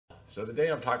So today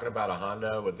I'm talking about a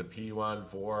Honda with the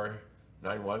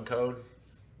P1491 code,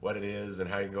 what it is and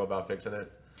how you can go about fixing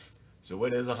it. So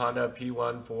what is a Honda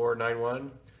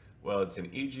P1491? Well, it's an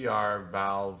EGR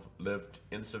valve lift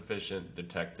insufficient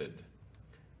detected.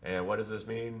 And what does this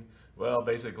mean? Well,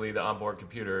 basically the onboard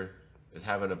computer is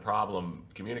having a problem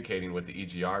communicating with the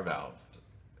EGR valve.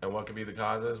 And what could be the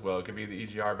causes? Well, it could be the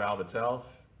EGR valve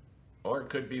itself, or it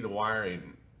could be the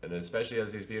wiring. And especially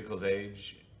as these vehicles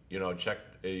age, you want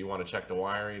to check the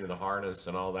wiring and the harness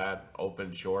and all that,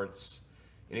 open, shorts,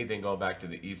 anything going back to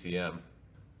the ECM.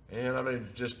 And I'm going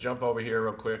to just jump over here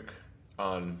real quick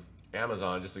on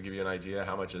Amazon just to give you an idea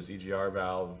how much this EGR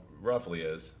valve roughly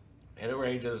is. And it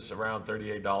ranges around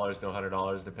 $38 to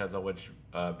 $100, depends on which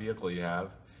vehicle you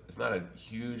have. It's not a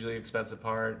hugely expensive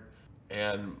part,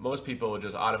 and most people would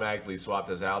just automatically swap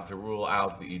this out to rule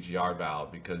out the EGR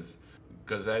valve because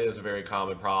that is a very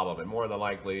common problem, and more than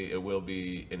likely it will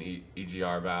be an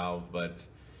EGR valve, but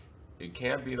it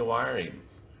can't be the wiring.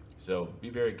 So be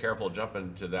very careful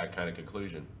jumping to that kind of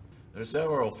conclusion. There's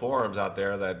several forums out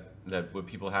there that with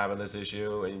people having this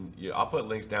issue, and I'll put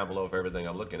links down below for everything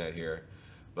I'm looking at here.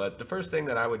 But the first thing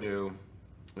that I would do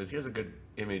is, here's a good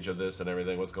image of this and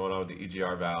everything, what's going on with the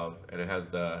EGR valve, and it has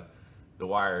the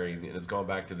wiring, and it's going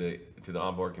back to the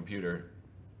onboard computer.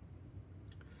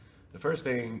 The first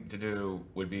thing to do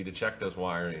would be to check this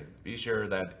wiring. Be sure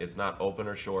that it's not open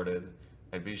or shorted,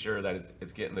 and be sure that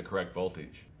it's getting the correct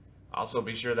voltage. Also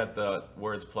be sure that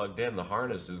where it's plugged in, the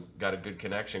harness has got a good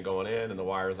connection going in, and the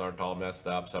wires aren't all messed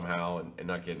up somehow and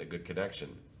not getting a good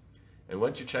connection. And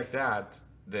once you check that,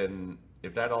 then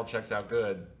if that all checks out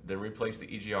good, then replace the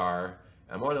EGR,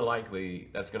 and more than likely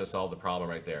that's going to solve the problem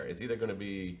right there. It's either going to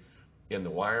be in the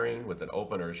wiring with an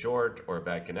open or a short or a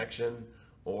bad connection,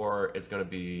 or it's going to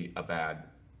be a bad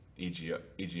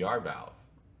EGR valve.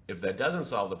 If that doesn't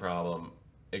solve the problem,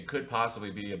 it could possibly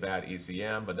be a bad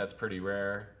ECM, but that's pretty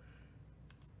rare.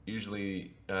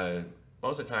 Usually, most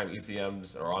of the time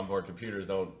ECMs or onboard computers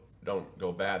don't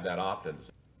go bad that often.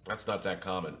 So that's not that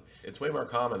common. It's way more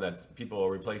common that people will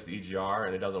replace the EGR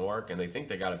and it doesn't work, and they think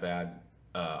they got a bad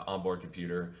onboard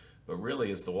computer, but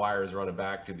really it's the wires running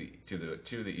back to the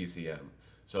ECM.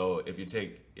 So if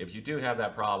you do have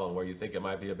that problem where you think it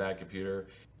might be a bad computer,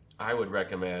 I would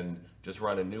recommend just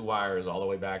running new wires all the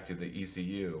way back to the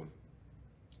ECU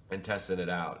and testing it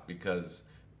out, because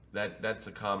that's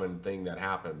a common thing that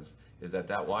happens, is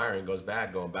that wiring goes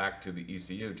bad going back to the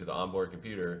ECU, to the onboard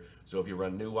computer. So if you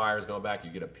run new wires going back,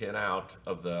 you get a pin out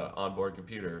of the onboard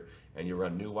computer and you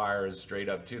run new wires straight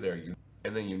up to there,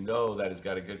 and then you know that it's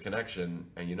got a good connection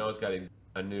and you know it's got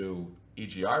a new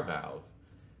EGR valve,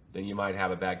 then you might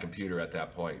have a bad computer at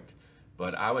that point.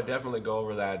 But I would definitely go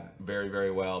over that very, very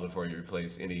well before you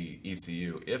replace any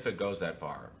ECU, if it goes that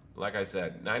far. Like I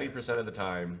said, 90% of the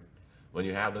time when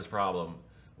you have this problem,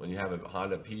 when you have a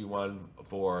Honda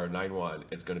P1491,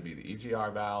 it's going to be the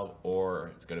EGR valve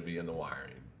or it's going to be in the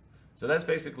wiring. So that's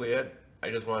basically it. I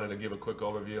just wanted to give a quick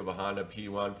overview of a Honda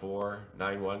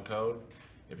P1491 code.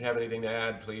 If you have anything to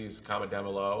add, please comment down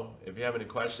below. If you have any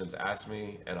questions, ask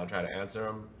me and I'll try to answer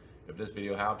them. If this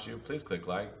video helps you, please click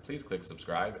like, please click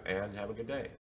subscribe, and have a good day.